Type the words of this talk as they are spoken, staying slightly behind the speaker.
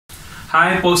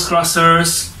Hi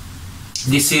Postcrossers!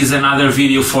 This is another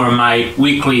video for my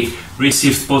weekly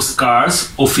received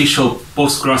postcards, official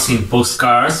Postcrossing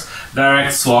postcards,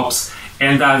 direct swaps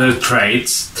and other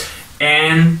trades.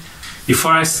 And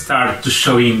before I start to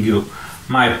showing you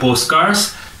my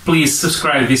postcards, please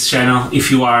subscribe this channel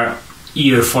if you are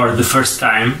here for the first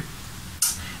time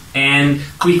and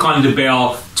click on the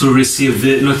bell to receive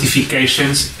the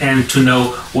notifications and to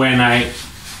know when I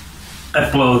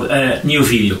upload a new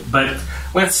video. But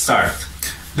let's start.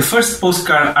 The first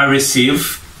postcard I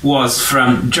received was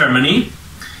from Germany.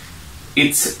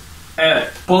 It's a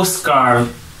postcard,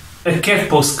 a cat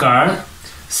postcard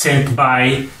sent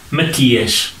by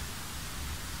Matthias.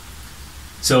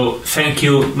 So thank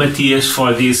you, Matthias,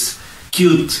 for this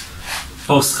cute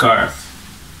postcard.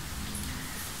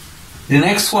 The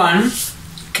next one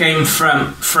came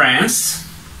from France.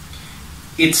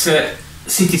 It's a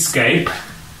cityscape.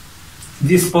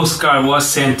 This postcard was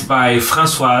sent by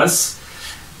Françoise,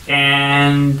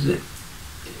 and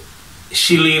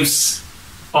she lives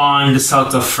on the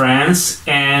south of France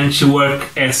and she works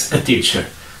as a teacher.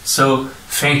 So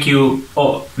thank you,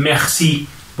 merci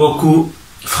beaucoup,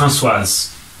 Françoise.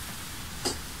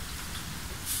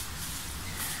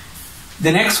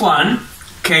 The next one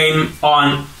came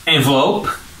on envelope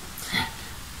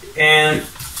and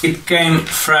it came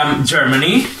from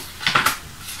Germany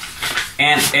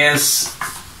and has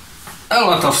a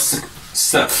lot of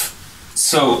stuff.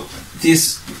 So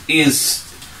this is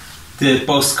the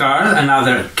postcard,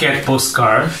 another cat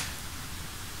postcard.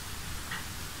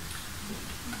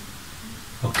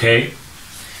 Okay.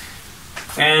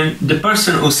 And the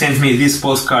person who sent me this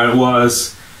postcard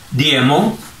was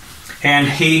Diemo, and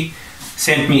he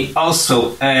sent me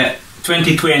also a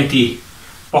 2020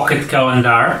 pocket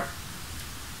calendar.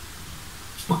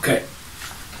 Okay,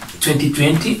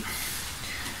 2020.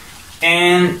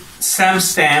 And some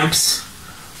stamps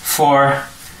for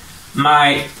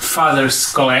my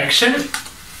father's collection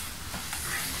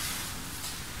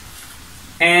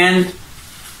and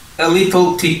a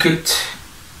little ticket.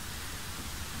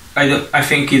 I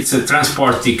think it's a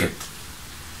transport ticket.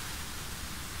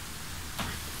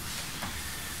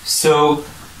 So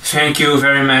thank you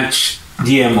very much,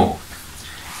 DMO.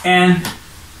 And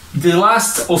the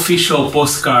last official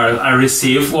postcard I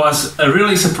received was a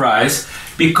really surprise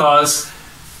because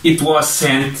it was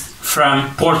sent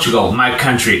from Portugal, my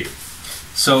country.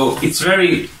 So it's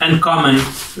very uncommon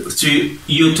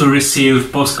to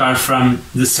receive postcard from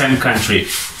the same country.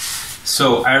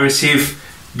 So I received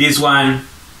this one,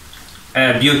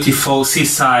 a beautiful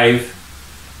seaside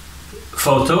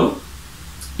photo.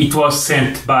 It was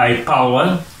sent by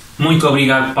Paula. Muito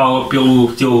obrigado, Paula,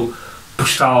 pelo teu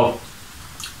postal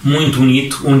muito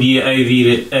bonito. Dia hei de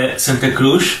ir a Santa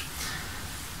Cruz.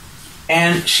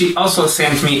 And she also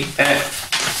sent me a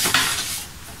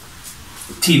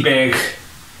tea bag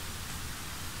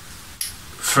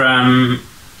from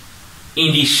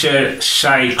Indie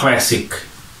Chai Classic.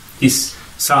 This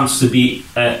sounds to be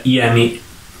a yummy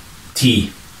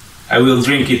tea. I will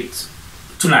drink it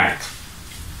tonight.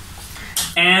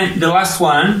 And the last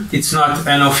one, it's not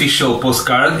an official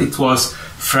postcard, it was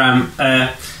from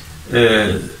a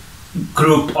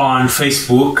group on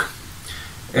Facebook.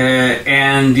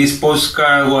 And this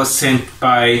postcard was sent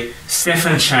by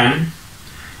Stefan Chan,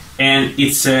 and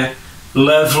it's a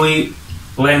lovely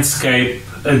landscape,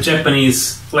 a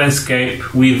Japanese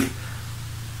landscape with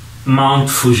Mount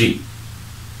Fuji.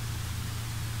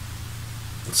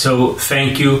 So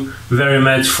thank you very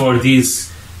much for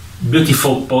this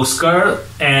beautiful postcard,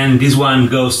 and this one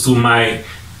goes to my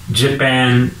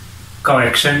Japan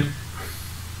collection.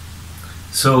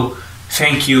 So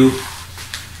thank you,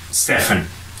 Stefan.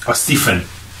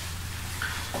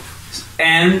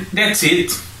 And that's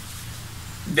it.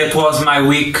 That was my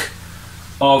week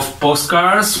of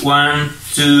postcards. 1,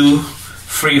 2,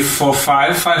 3, 4,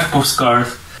 5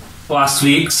 postcards last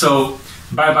week. So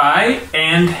bye bye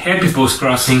and happy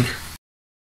postcrossing.